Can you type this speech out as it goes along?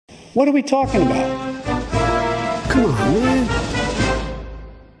What are we talking about? Come on, man.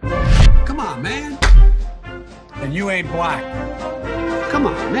 Come on, man. And you ain't black. Come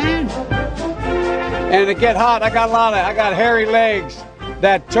on, man. And to get hot, I got hairy legs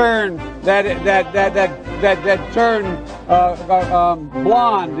that turn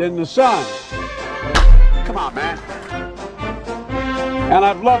blonde in the sun. Come on, man. And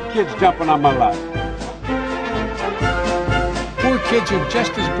I've loved kids jumping on my lap. Poor kids are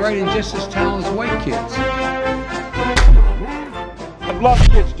just as bright and just as talented as white kids. Come on, man. I've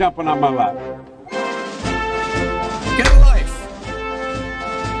loved kids jumping on my lap. Get a life.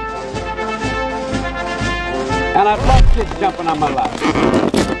 And I've loved kids jumping on my lap.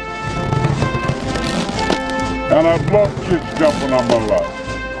 And I've loved kids jumping on my lap.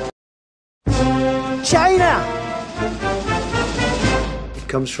 China! It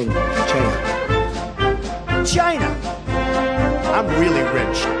comes from China. China! I'm really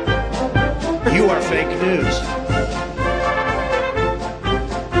rich. You are fake news.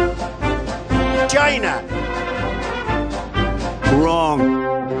 China! Wrong.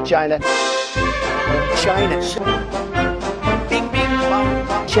 China. China. Bing, bing, bong,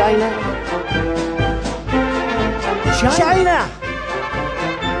 bong. China. China!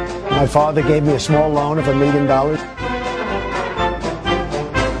 My father gave me a small loan of $1 million.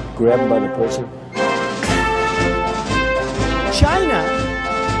 Grab him by the pussy. China!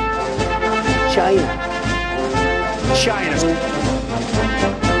 China. China.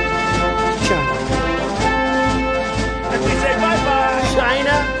 China. And we say bye-bye.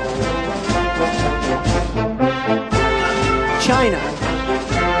 China. China.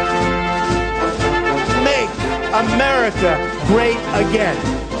 Make America great again.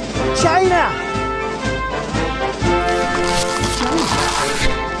 China.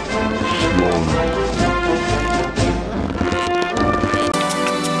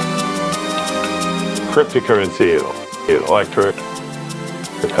 Cryptocurrency, electric,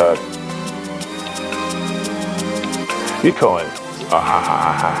 Bitcoin.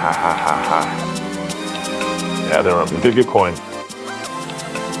 Yeah, they're Bitcoin.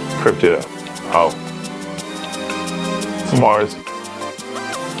 Crypto. Oh. Mars.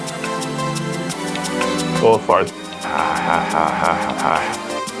 All far.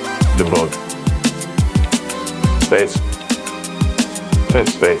 The moon. Space.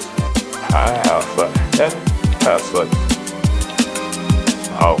 Space. Tesla.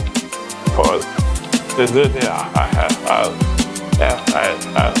 Oh. Pause. Is it? Yeah.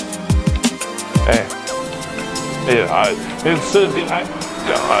 It's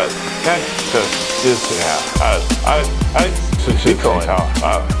Bitcoin.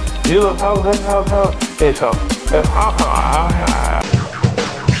 You look how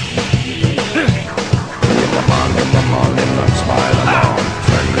Spider-Man,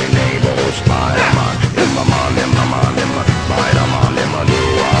 friendly neighborhood Spider-Man. Spider-Man, do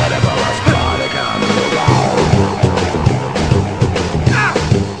whatever a spider can do.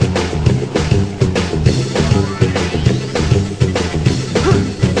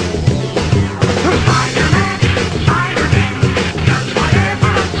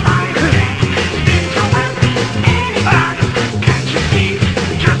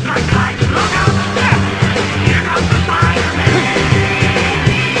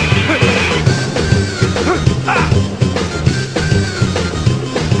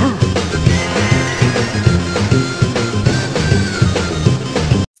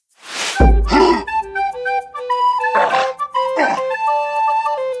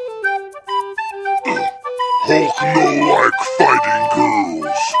 Hulk no like fighting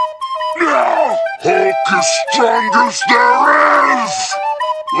girls. Now Hulk is strongest there is.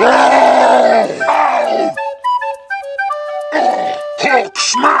 Hulk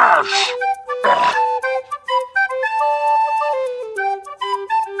smash.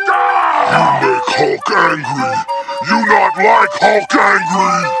 You make Hulk angry. You not like Hulk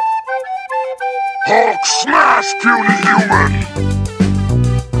angry. Hulk smash, puny human.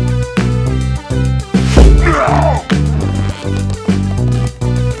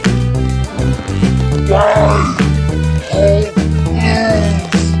 Why? Hulk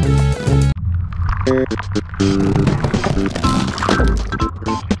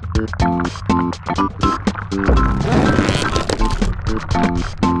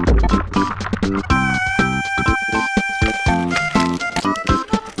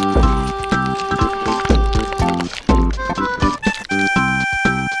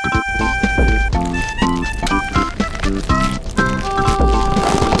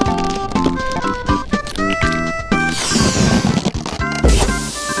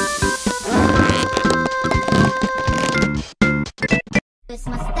It's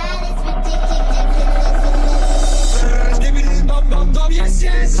my style.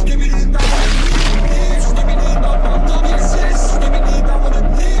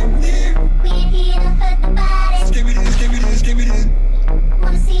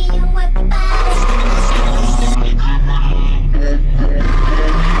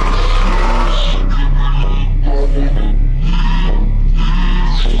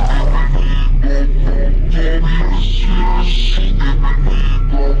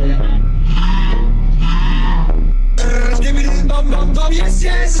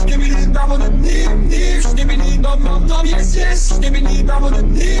 Yes, yes, give me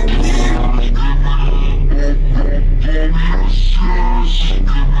the